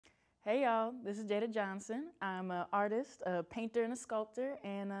Hey y'all, this is Jayda Johnson. I'm an artist, a painter, and a sculptor,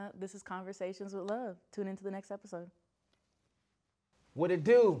 and this is Conversations with Love. Tune into the next episode. What it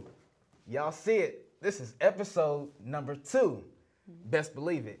do? Y'all see it. This is episode number 2. Best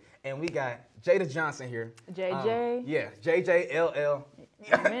believe it. And we got Jayda Johnson here. JJ. Yeah, JJLL.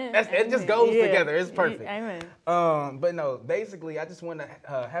 Amen. It just goes Yeah. together. It's perfect. Amen. But no, basically, I just want to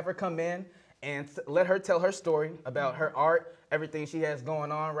have her come in and let her tell her story about her art, everything she has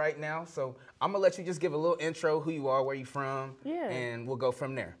going on right now. So I'm going to let you just give a little intro, who you are, where you from, and we'll go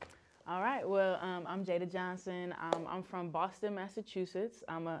from there. All right. Well, I'm Jayda Johnson. I'm from Boston, Massachusetts.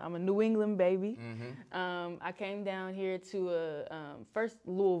 I'm a New England baby. I came down here to first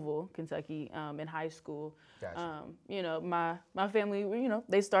Louisville, Kentucky, in high school. Gotcha. My family,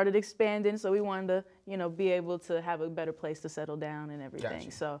 they started expanding, so we wanted to, be able to have a better place to settle down and everything.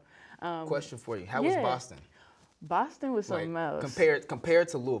 Gotcha. So, Question for you: how was Boston? Boston was something else. Compared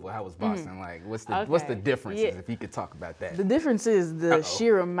to Louisville, how was Boston? Like, what's the differences? If you could talk about that. The difference is the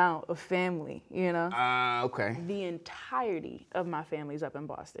sheer amount of family. Okay. The entirety of my family's up in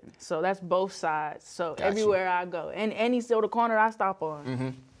Boston, so that's both sides. So Gotcha. everywhere I go, and any sort of corner I stop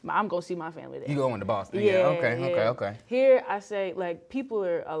on, I'm gonna see my family there. You going to Boston? Yeah. Okay. Here, I say people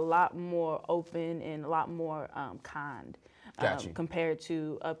are a lot more open and a lot more kind. Compared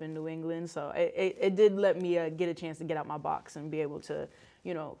to up in New England. So it did let me get a chance to get out my box and be able to,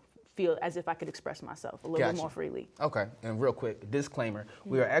 feel as if I could express myself a little bit more freely. Okay, and real quick, disclaimer,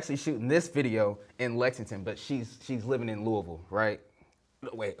 we are actually shooting this video in Lexington, but she's living in Louisville, right?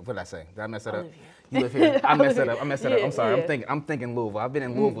 Wait, what did I say? Did I mess that up? You live here. I messed that up. I'm sorry. Yeah. I'm thinking Louisville. I've been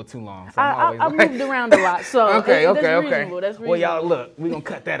in Louisville too long. So I moved around a lot, so okay. That's reasonable. Well, y'all, look, we're going to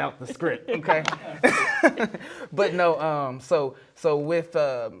cut that out the script, okay? But no, so with,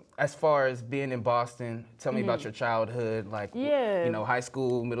 as far as being in Boston, tell me about your childhood, like, high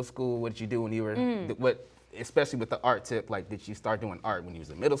school, middle school, what did you do when you were, especially with the art tip, like, did you start doing art when you was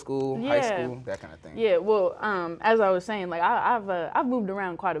in middle school, high school, that kind of thing? Yeah, well, as I was saying, I've moved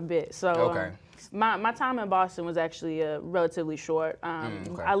around quite a bit, so my time in Boston was actually relatively short.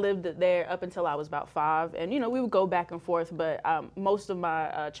 I lived there up until I was about 5, and we would go back and forth, but most of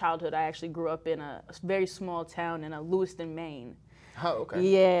my childhood I actually grew up in a very small town in Lewiston, Maine. Oh, okay.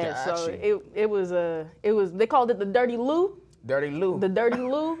 Yeah, Gotcha. so it was they called it the Dirty Lou. Dirty Lou. The Dirty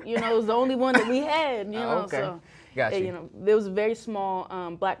Lou, it was the only one that we had, Okay. So, gotcha. There was a very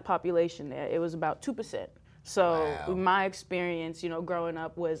small black population there. It was about 2%. So my experience, growing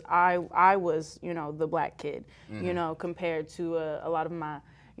up was I was, the black kid, compared to a lot of my,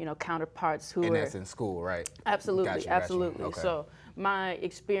 counterparts who were. And that's in school, right? Absolutely, absolutely. Okay. So my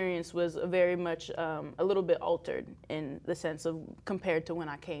experience was very much a little bit altered in the sense of compared to when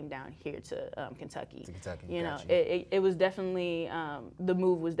I came down here to Kentucky. It was definitely the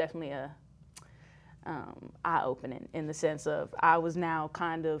move was definitely a eye-opening in the sense of I was now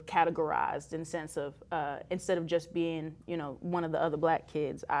kind of categorized in the sense of instead of just being one of the other black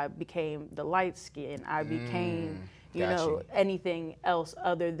kids, I became the light skin. I became anything else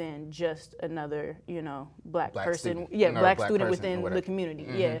other than just another black person. Student. Black student within the community.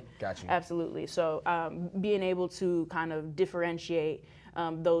 Yeah, gotcha. Absolutely. So being able to kind of differentiate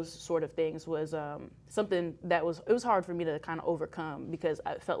those sort of things was something that was hard for me to kind of overcome because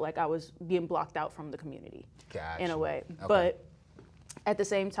I felt like I was being blocked out from the community in a way. Okay. But at the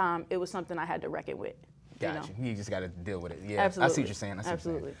same time, it was something I had to reckon with. Gotcha. You just got to deal with it. Yeah, absolutely. I see what you're saying.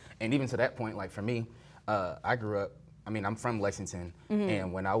 Absolutely. And even to that point, like for me, I grew up. I'm from Lexington,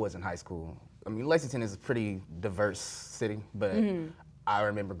 and when I was in high school, Lexington is a pretty diverse city, but I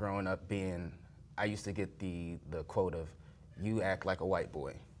remember growing up I used to get the quote of, "You act like a white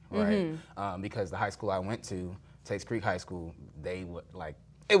boy," right? Because the high school I went to, Takes Creek High School, they would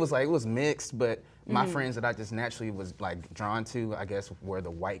it was mixed, but my friends that I just naturally was drawn to, I guess, were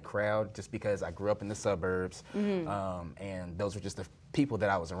the white crowd, just because I grew up in the suburbs, and those were just the people that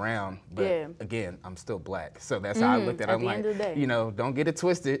I was around. But again, I'm still black, so that's how I looked at it. I'm like, don't get it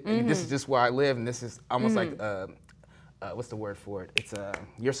twisted. This is just where I live, and this is almost like what's the word for it? It's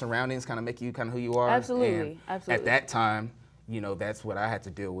your surroundings kind of make you kind of who you are. Absolutely, and at that time, that's what I had to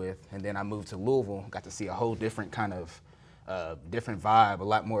deal with. And then I moved to Louisville, got to see a whole different kind of different vibe, a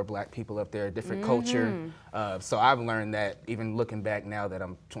lot more black people up there, different culture. So I've learned that even looking back now that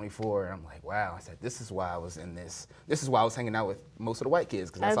I'm 24, I'm like, wow, I said, this is why I was in this. This is why I was hanging out with most of the white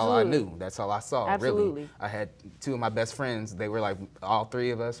kids, because that's all I knew. That's all I saw, really. I had 2 of my best friends. They were all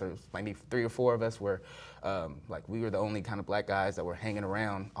 3 of us, or maybe 3 or 4 of us were, we were the only kind of black guys that were hanging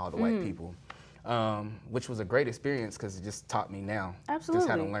around all the white people. which was a great experience because it just taught me now just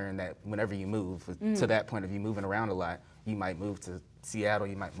how to learn that whenever you move to that point of you moving around a lot, You might move to Seattle,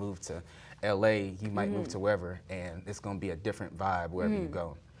 you might move to LA, you might move to wherever, and it's going to be a different vibe wherever you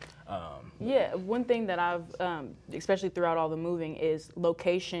go. Yeah, one thing that I've, especially throughout all the moving, is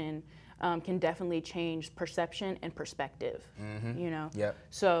location can definitely change perception and perspective, you know? Yep.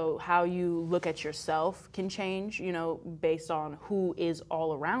 So how you look at yourself can change, you know, based on who is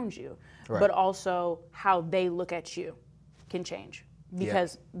all around you, but also how they look at you can change.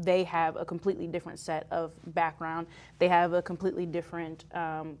 Because they have a completely different set of background, they have a completely different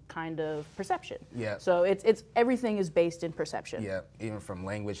kind of perception. Yeah. So it's everything is based in perception. Yeah, even from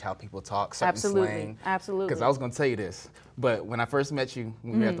language, how people talk, certain slang. Absolutely. Because I was gonna tell you this, but when I first met you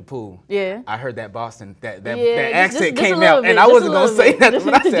when we were at the pool, I heard that Boston, that accent came out, and I wasn't gonna say nothing,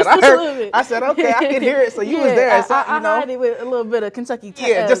 but I said, okay, I can hear it. So you was there, so I you know. heard it with a little bit of Kentucky.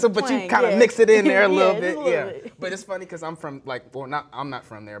 But you kind of mix it in there a little bit. But it's funny because I'm from I'm not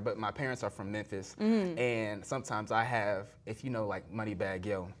from there, but my parents are from Memphis, and sometimes I have, if you know, like Moneybag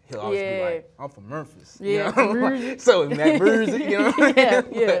Yo, he'll always be like, I'm from Memphis. Yeah. You know? So that Bruzy, you know what I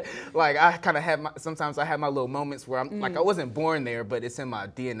mean? But, like I kind of have sometimes I have my little moments where I'm like, I wasn't born there, but it's in my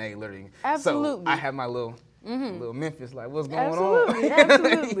DNA literally. Absolutely. So I have my little Memphis, like, what's going on?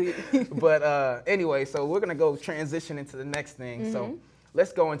 Absolutely. But anyway, so we're gonna go transition into the next thing. So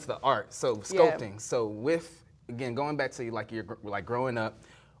let's go into the art. So sculpting. So again, going back to like you're like growing up,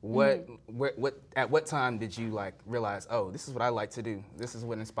 what at what time did you like realize, oh, this is what I like to do, this is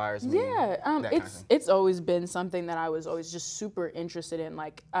what inspires me? It's always been something that I was always just super interested in.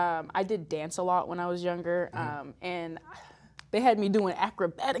 Like I did dance a lot when I was younger, and they had me doing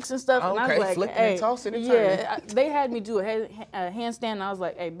acrobatics and stuff, and I was like, flipping hey, and tossing and turning. they had me do a handstand, and I was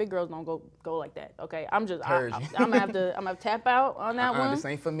like, hey, big girls don't go like that, okay? I'm gonna have to tap out on that one. This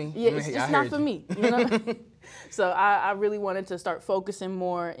ain't for me. Yeah, it's just not for me, you know. So I really wanted to start focusing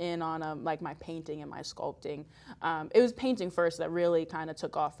more in on like my painting and my sculpting. It was painting first that really kind of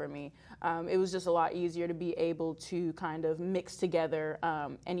took off for me. It was just a lot easier to be able to kind of mix together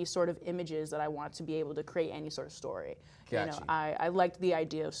any sort of images that I want to be able to create any sort of story. Gotcha. You know, I liked the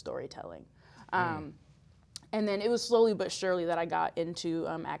idea of storytelling. And then it was slowly but surely that I got into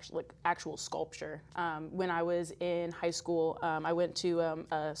actual sculpture. When I was in high school, I went to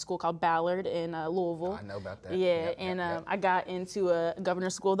a school called Ballard in Louisville. Oh, I know about that. Yeah, I got into a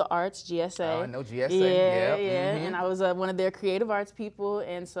Governor's School of the Arts, GSA. Oh, I know GSA. Yeah. And I was one of their creative arts people,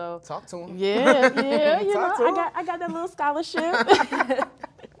 and so talk to them. Yeah, you know, I got that little scholarship.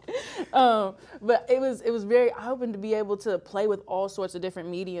 But it was very open to be able to play with all sorts of different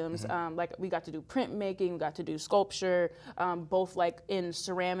mediums. Like we got to do printmaking, we got to do sculpture, both like in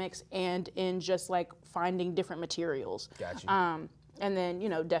ceramics and in just like finding different materials. Gotcha. And then, you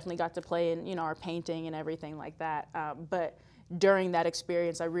know, definitely got to play in, you know, our painting and everything like that. But during that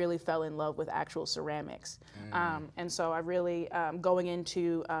experience, I really fell in love with actual ceramics. And so I really, going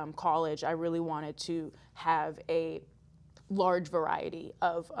into college, I really wanted to have a large variety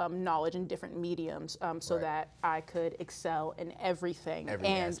of knowledge in different mediums so that I could excel in everything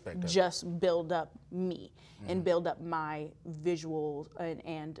and just build up me and build up my visuals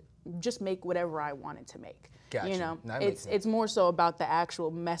and just make whatever I wanted to make. Gotcha. You know, it's more so about the actual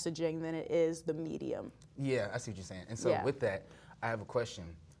messaging than it is the medium. Yeah, I see what you're saying. And so with that, I have a question.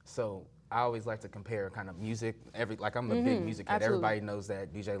 So I always like to compare kind of music. Like I'm a big music head. Absolutely. Everybody knows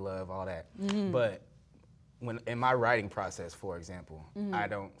that, DJ Love, all that. But when in my writing process, for example,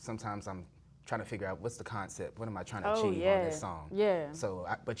 sometimes I'm trying to figure out what's the concept, what am I trying to achieve on this song? Yeah. So,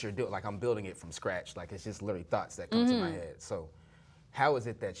 but you're doing, like I'm building it from scratch, like it's just literally thoughts that come to my head. So how is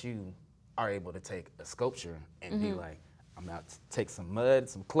it that you are able to take a sculpture and be like, I'm out to take some mud,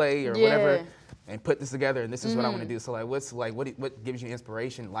 some clay or whatever, and put this together, and this is what I want to do. So like, what gives you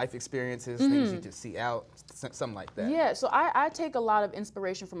inspiration, life experiences, things you just see out, something like that? Yeah, so I take a lot of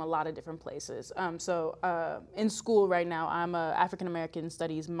inspiration from a lot of different places. In school right now, I'm a African American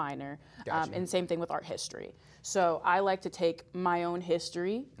Studies minor, and same thing with art history. So I like to take my own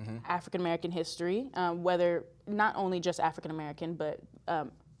history, African American history, whether not only just African American, but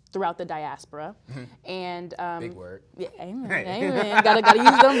throughout the diaspora, and big word. Yeah, amen. Gotta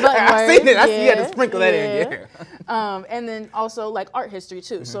use them button words. I seen it. You had to sprinkle that in. Yeah. And then also like art history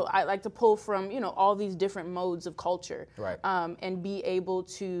too. So I like to pull from all these different modes of culture, right? And be able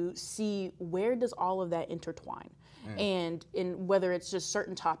to see where does all of that intertwine, and in whether it's just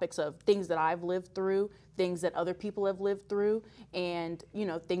certain topics of things that I've lived through, things that other people have lived through, and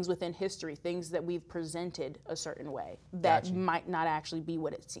things within history, things that we've presented a certain way that might not actually be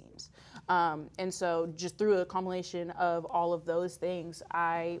what it seems. And so just through a combination of all of those things,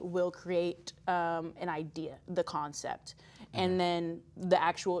 I will create an idea, the concept, and then the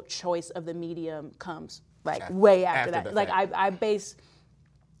actual choice of the medium comes like way after that. Like I base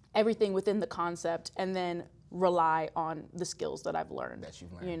everything within the concept and then rely on the skills that I've learned. That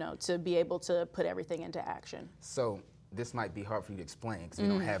you've learned. You know, to be able to put everything into action. So this might be hard for you to explain because we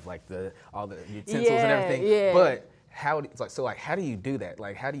don't have like all the utensils and everything. But how do you do that?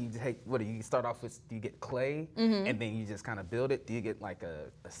 Like, how do you do you start off with, do you get clay and then you just kind of build it? Do you get like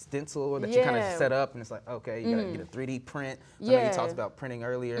a stencil that you kind of set up and it's like, okay, you gotta get a 3D print? So I know you talked about printing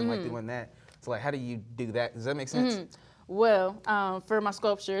earlier and like doing that. So like, how do you do that? Does that make sense? Well, for my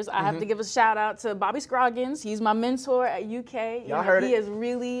sculptures, I have to give a shout out to Bobby Scroggins. He's my mentor at UK. Y'all heard he has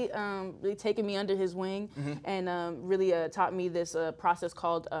really, really taken me under his wing and really taught me this process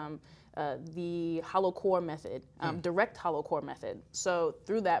called the hollow core method, direct hollow core method. So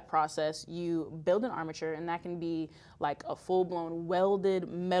through that process, you build an armature, and that can be like a full-blown welded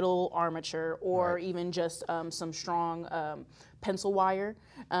metal armature, or even just some strong pencil wire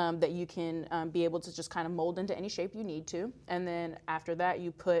that you can be able to just kind of mold into any shape you need to. And then after that,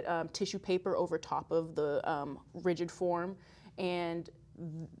 you put tissue paper over top of the rigid form, and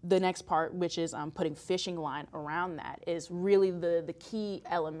the next part, which is putting fishing line around that, is really the key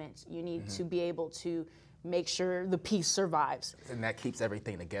element you need to be able to make sure the piece survives. And that keeps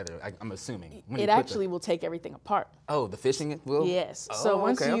everything together, I'm assuming. It actually will take everything apart. Oh, the fishing will? Yes. So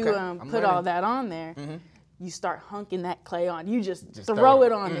once you put all that on there, you start hunking that clay on. You just throw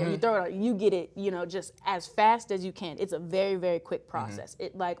it on there. You throw it on. You get it, just as fast as you can. It's a very, very quick process.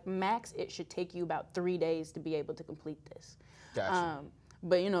 It max, it should take you about 3 days to be able to complete this. Gotcha.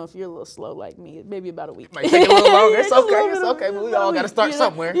 But if you're a little slow like me, maybe about a week. It might take a little longer. It's okay. It's okay. But we all got to start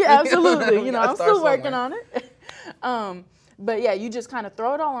somewhere. Yeah, absolutely. I'm still working on it. But yeah, you just kind of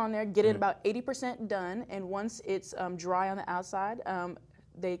throw it all on there, get it about 80% done, and once it's dry on the outside,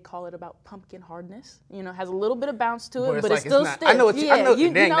 they call it about pumpkin hardness. Has a little bit of bounce to it, but it's still stiff. I know what you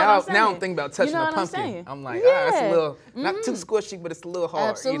dang, now I'm thinking about touching a pumpkin. I'm like, it's a little, not too squishy, but it's a little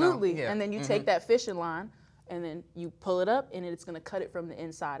hard. Absolutely. And then you take that fishing line, and then you pull it up, and it's going to cut it from the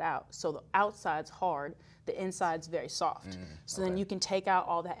inside out. So the outside's hard, the inside's very soft. So then you can take out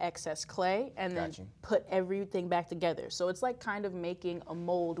all that excess clay and then put everything back together. So it's like kind of making a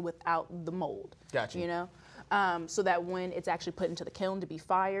mold without the mold. Gotcha. So that when it's actually put into the kiln to be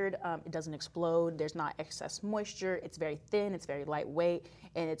fired, it doesn't explode, there's not excess moisture, it's very thin, it's very lightweight,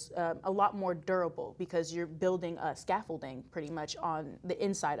 and it's a lot more durable because you're building a scaffolding pretty much on the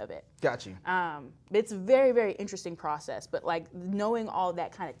inside of it. Got you. It's a very, very interesting process, but like knowing all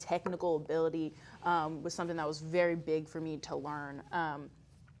that kind of technical ability was something that was very big for me to learn.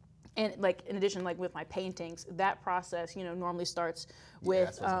 And like in addition, like with my paintings, that process, normally starts with.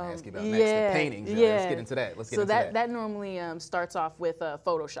 That's what I was going to ask you about next. The paintings. Let's get into that. So that normally starts off with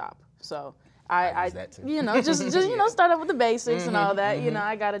Photoshop. So I use that too. just start off with the basics and all that.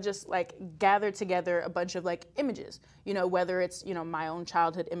 I gotta just like gather together a bunch of like images. Whether it's my own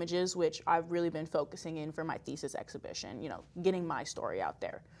childhood images, which I've really been focusing in for my thesis exhibition. Getting my story out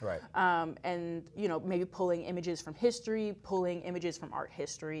there. Right. And maybe pulling images from history, pulling images from art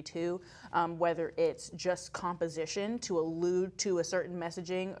history too. Whether it's just composition to allude to a certain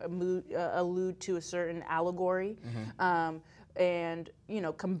messaging, allude to a certain allegory. And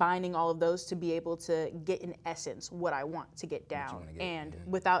combining all of those to be able to get in essence what I want to get down,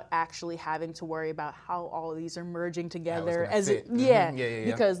 without actually having to worry about how all of these are merging together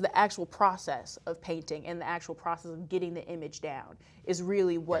because the actual process of painting and the actual process of getting the image down is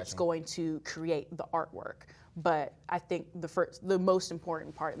really what's going to create the artwork. But I think the most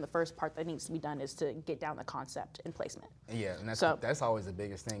important part and the first part that needs to be done is to get down the concept and placement. Yeah, and that's always the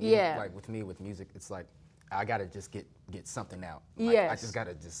biggest thing. Like with me, with music, it's like I gotta just get something out. Like, I just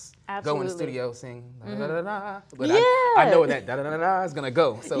gotta just go in the studio, sing da da da da. But I know where that da da da da is gonna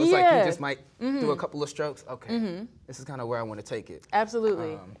go. So it's like you just might do a couple of strokes. Okay, this is kind of where I want to take it.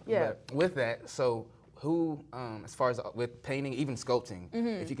 Absolutely. But with that, so who, as far as with painting, even sculpting,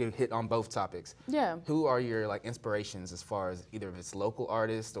 if you could hit on both topics, who are your like inspirations as far as either if it's local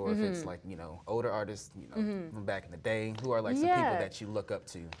artists or if it's like older artists, from back in the day? Who are like some people that you look up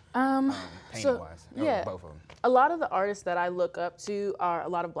to, painting wise? Both of them. A lot of the artists that I look up to are a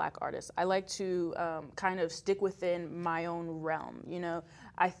lot of Black artists. I like to kind of stick within my own realm.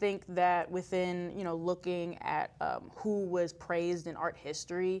 I think that within, looking at who was praised in art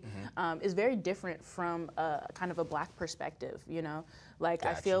history is very different from kind of a Black perspective, Like,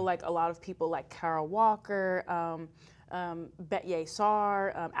 I feel like a lot of people like Kara Walker, Betye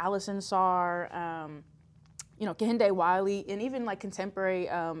Sarr, Allison Sarr, Kehinde Wiley, and even like contemporary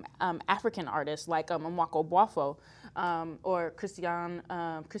African artists like Mwako Boafo or Christian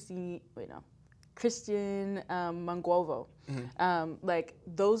Manguovo. Like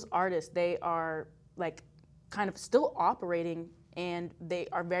those artists, they are like kind of still operating, and they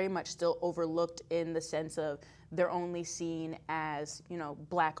are very much still overlooked in the sense of they're only seen as, you know,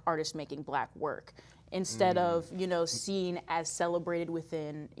 Black artists making Black work, instead of, you know, seen as celebrated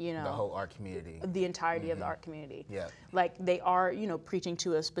within, you know, the whole art community, the entirety of the art community. Yeah, like they are, you know, preaching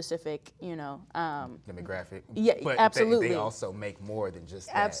to a specific, you know, demographic. Yeah, but absolutely. They also make more than just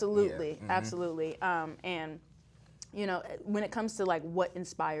that. Absolutely, Yeah. absolutely. And you know, when it comes to like what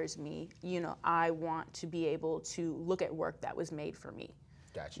inspires me, you know, I want to be able to look at work that was made for me.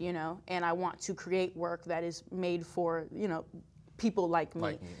 Gotcha. You know, and I want to create work that is made for, you know, people like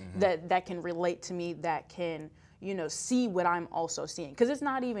me, that can relate to me, that can, you know, see what I'm also seeing. Because it's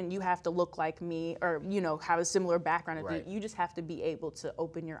not even you have to look like me or, you know, have a similar background as me. You just have to be able to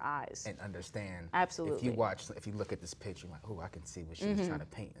open your eyes and understand. Absolutely. If you look at this picture, you're like, oh, I can see what she was trying to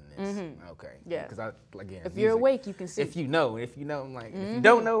paint in this. Okay. Yeah. Because again, if you're awake, you can see. If you know, I'm like, if you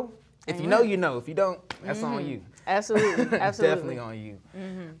don't know, if you know, you know. If you don't, that's on you. Absolutely, absolutely. Definitely on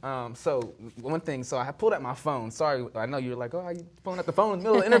you. So one thing, so I pulled out my phone. Sorry, I know you're like, oh, you pulling out the phone in the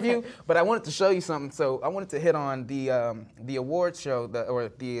middle of the interview, but I wanted to show you something. So I wanted to hit on the awards show,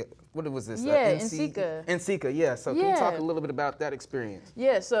 what was this? Yeah, NCECA. NCECA, yeah. So can you talk a little bit about that experience?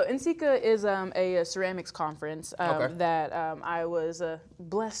 Yeah, so NCECA is a ceramics conference that I was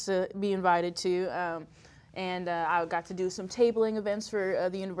blessed to be invited to. And I got to do some tabling events for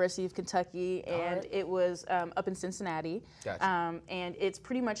the University of Kentucky, and it was up in Cincinnati. Gotcha. And it's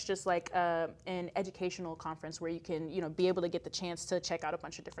pretty much just like an educational conference where you can, you know, be able to get the chance to check out a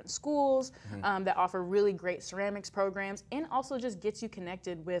bunch of different schools that offer really great ceramics programs, and also just gets you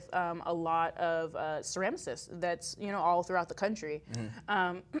connected with a lot of ceramicists that's, you know, all throughout the country.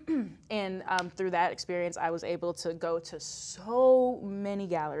 And through that experience, I was able to go to so many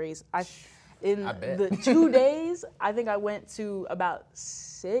galleries. In the 2 days, I think I went to about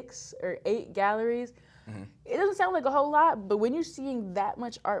 6 or 8 galleries. It doesn't sound like a whole lot, but when you're seeing that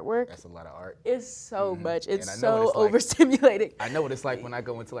much artwork, that's a lot of art. It's so much. It's so overstimulating. I know what it's like when I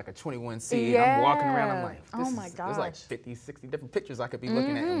go into like a 21C and I'm walking around. I'm like, oh my gosh, there's like 50, 60 different pictures I could be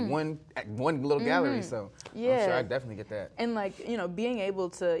looking at in one little gallery. So I'm sure I definitely get that. And like, you know, being able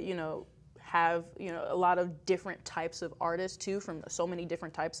to, you know, have, you know, a lot of different types of artists too, from so many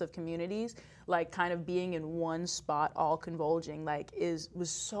different types of communities, like kind of being in one spot all converging, like was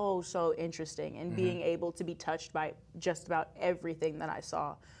so interesting. And being able to be touched by just about everything that I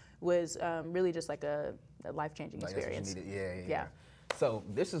saw was really just like a life-changing experience. Yeah. So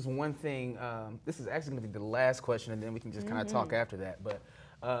this is one thing, this is actually gonna be the last question, and then we can just kind of talk after that. But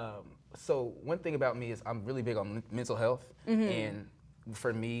so one thing about me is I'm really big on mental health, and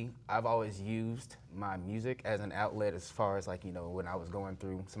for me, I've always used my music as an outlet as far as like, you know, when I was going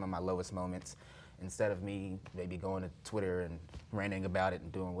through some of my lowest moments, instead of me maybe going to Twitter and ranting about it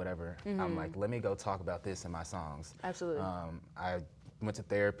and doing whatever, I'm like, let me go talk about this in my songs. Absolutely. I went to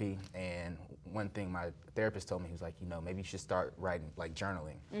therapy, and one thing my therapist told me, he was like, you know, maybe you should start writing, like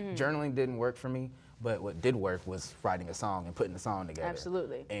journaling. Journaling didn't work for me, but what did work was writing a song and putting the song together.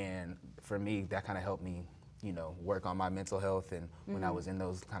 Absolutely. And for me, that kind of helped me, you know, work on my mental health and when I was in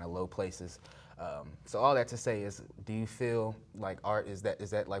those kind of low places. So all that to say is, do you feel like art, is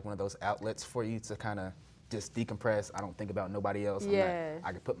that like one of those outlets for you to kind of just decompress? I don't think about nobody else.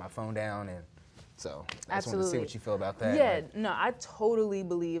 I can put my phone down, and so I just want to see what you feel about that. Yeah, no, I totally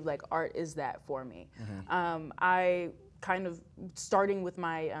believe like art is that for me. I kind of, starting with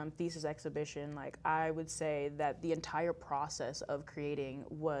my thesis exhibition, like I would say that the entire process of creating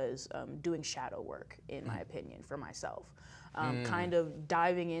was doing shadow work, in my opinion, for myself. Kind of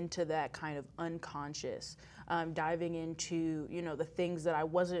diving into that kind of unconscious, diving into, you know, the things that I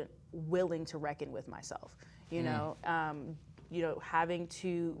wasn't willing to reckon with myself, you know, having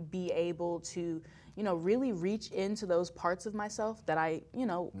to be able to, you know, really reach into those parts of myself that I, you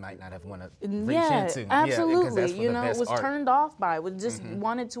know, might not have want to reach into. Absolutely. You know, was turned off by, was just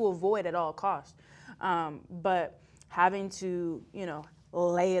wanted to avoid at all costs. But having to, you know,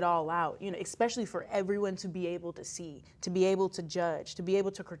 lay it all out, you know, especially for everyone to be able to see, to be able to judge, to be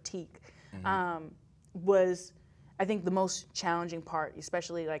able to critique, was, I think, the most challenging part,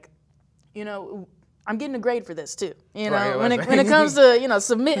 especially like, you know, I'm getting a grade for this too, you know, when it comes to, you know,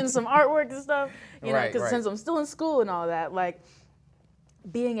 submitting some artwork and stuff, you know, because since I'm still in school and all that, like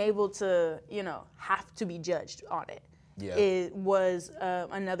being able to, you know, have to be judged on it, it was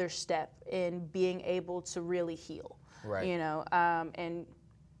another step in being able to really heal, you know, and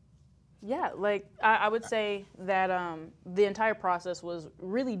yeah, like I would say that the entire process was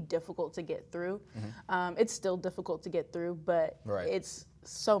really difficult to get through. It's still difficult to get through, but it's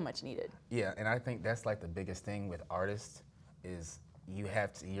so much needed. Yeah, and I think that's like the biggest thing with artists is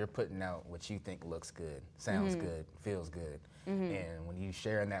you're putting out what you think looks good, sounds good, feels good. And when you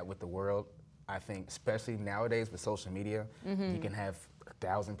sharing that with the world, I think especially nowadays with social media, you can have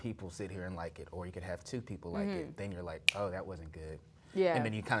 1,000 people sit here and like it, or you could have 2 people like it. Then you're like, oh, that wasn't good. Yeah. And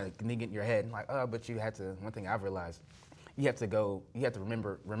then you kind of get in your head and like, oh, but you had to, one thing I've realized, you have to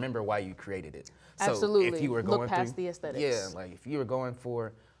remember why you created it. So Absolutely. if you were going look past the aesthetics. Yeah, like if you were going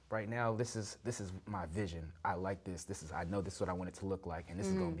for, right now, this is my vision. I like this. I know this is what I want it to look like, and this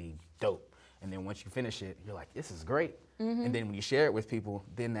is gonna be dope. And then once you finish it, you're like, this is great. And then when you share it with people,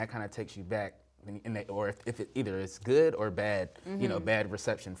 then that kind of takes you back, or if it either it's good or bad, you know, bad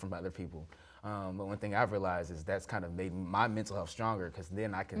reception from other people. But one thing I've realized is that's kind of made my mental health stronger, because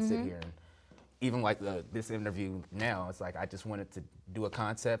then I can sit here and even like this interview now, it's like I just wanted to do a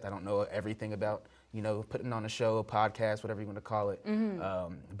concept. I don't know everything about, you know, putting on a show, a podcast, whatever you want to call it.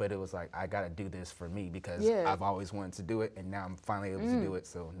 But it was like, I got to do this for me, because I've always wanted to do it, and now I'm finally able to do it,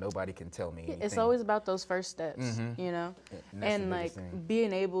 so nobody can tell me anything. It's always about those first steps, you know? And like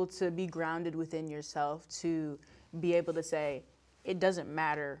being able to be grounded within yourself, to be able to say, it doesn't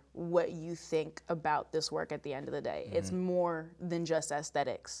matter what you think about this work at the end of the day. It's more than just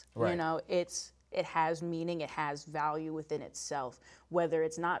aesthetics. You know, it has meaning, it has value within itself. Whether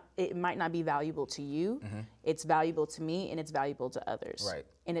it might not be valuable to you, it's valuable to me, and it's valuable to others. Right.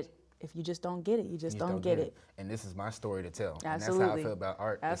 And if you just don't get it, you just don't get it. And this is my story to tell. Absolutely. And that's how I feel about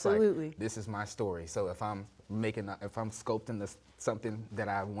art. Absolutely. It's like, this is my story. So if I'm sculpting something that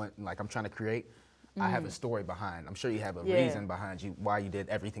I want, like I'm trying to create, I have a story behind. I'm sure you have a reason behind you why you did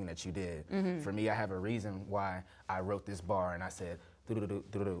everything that you did. For me, I have a reason why I wrote this bar and I said,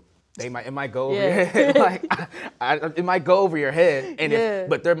 do-do-do-do-do-do. It might go over your head. Like, it might go over your head, and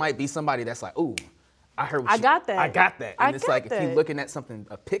but there might be somebody that's like, ooh, I heard what I got that. I got that. And it's like, that. if you're looking at something,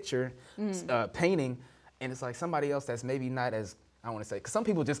 a picture, painting, and it's like somebody else that's maybe not as, I want to say, because some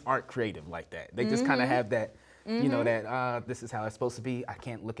people just aren't creative like that. They just kind of have that, you know, that this is how it's supposed to be. I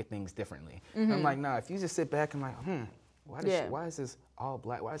can't look at things differently. I'm like, nah, if you just sit back and like, why is this all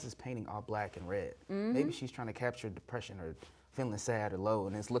black? Why is this painting all black and red? Maybe she's trying to capture depression or feeling sad or low,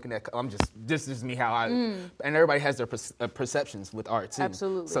 and it's looking at, this is me how I, and everybody has their perceptions with art too.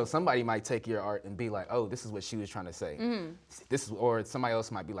 Absolutely. So somebody might take your art and be like, oh, this is what she was trying to say. Or somebody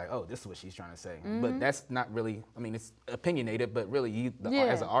else might be like, oh, this is what she's trying to say. But that's not really, I mean, it's opinionated, but really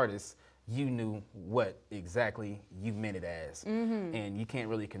as an artist, you knew what exactly you meant it as. And you can't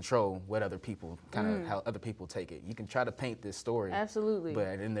really control what other people, how other people take it. You can try to paint this story. Absolutely. But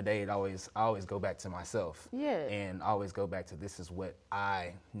at the end of the day, I always go back to myself. And always go back to, this is what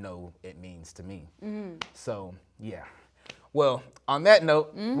I know it means to me. So, yeah. Well, on that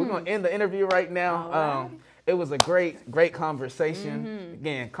note, we're going to end the interview right now. It was a great conversation.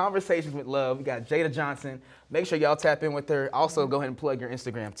 Again, Conversations with Love. We got Jayda Johnson. Make sure y'all tap in with her. Also, go ahead and plug your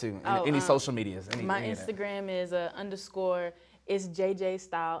Instagram too. Any social medias. My Instagram is it's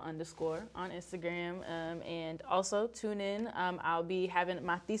JJStyle_ on Instagram. And also tune in. I'll be having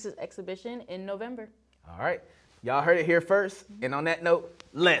my thesis exhibition in November. All right. Y'all heard it here first. And on that note,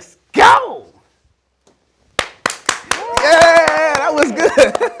 let's go! Yeah, that was good.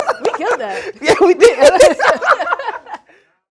 We killed that. Yeah, we did.